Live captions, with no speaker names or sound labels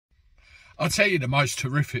I'll tell you, the most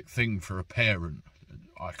horrific thing for a parent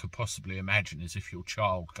I could possibly imagine is if your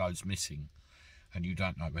child goes missing and you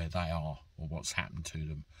don't know where they are or what's happened to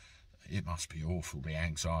them. It must be awful, the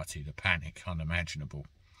anxiety, the panic, unimaginable.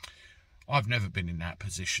 I've never been in that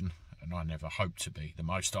position, and I never hope to be. The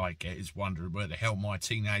most I get is wondering where the hell my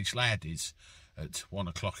teenage lad is at 1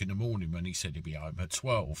 o'clock in the morning when he said he'd be home at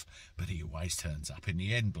 12, but he always turns up in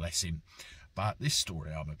the end, bless him. But this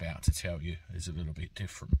story I'm about to tell you is a little bit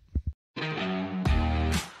different.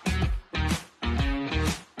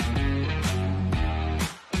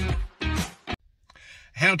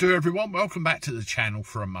 How do everyone? Welcome back to the channel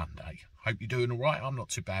for a Monday. Hope you're doing all right. I'm not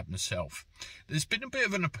too bad myself. There's been a bit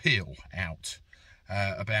of an appeal out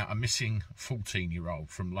about a missing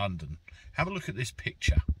 14-year-old from London. Have a look at this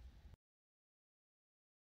picture.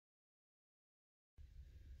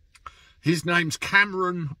 His name's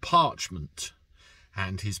Kameron Parchment,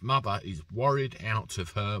 and his mother is worried out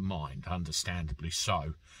of her mind, understandably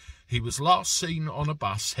so. He was last seen on a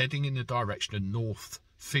bus heading in the direction of North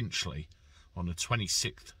Finchley on the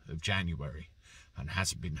 26th of January and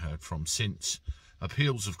hasn't been heard from since.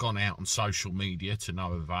 Appeals have gone out on social media to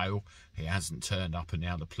no avail. He hasn't turned up, and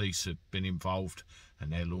now the police have been involved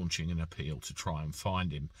and they're launching an appeal to try and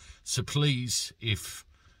find him. So please, if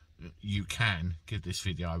you can, give this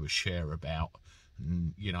video a share about.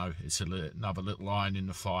 And, you know, it's another little iron in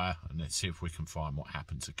the fire, and let's see if we can find what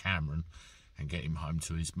happened to Cameron and get him home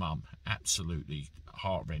to his mum. Absolutely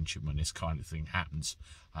heart-wrenching when this kind of thing happens.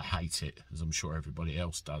 I hate it, as I'm sure everybody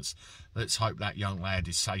else does. Let's hope that young lad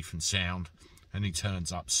is safe and sound and he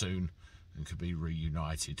turns up soon and can be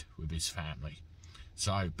reunited with his family.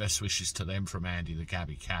 So best wishes to them from Andy the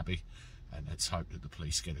Gabby Cabby, and let's hope that the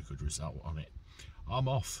police get a good result on it. I'm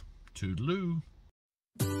off. Toodaloo.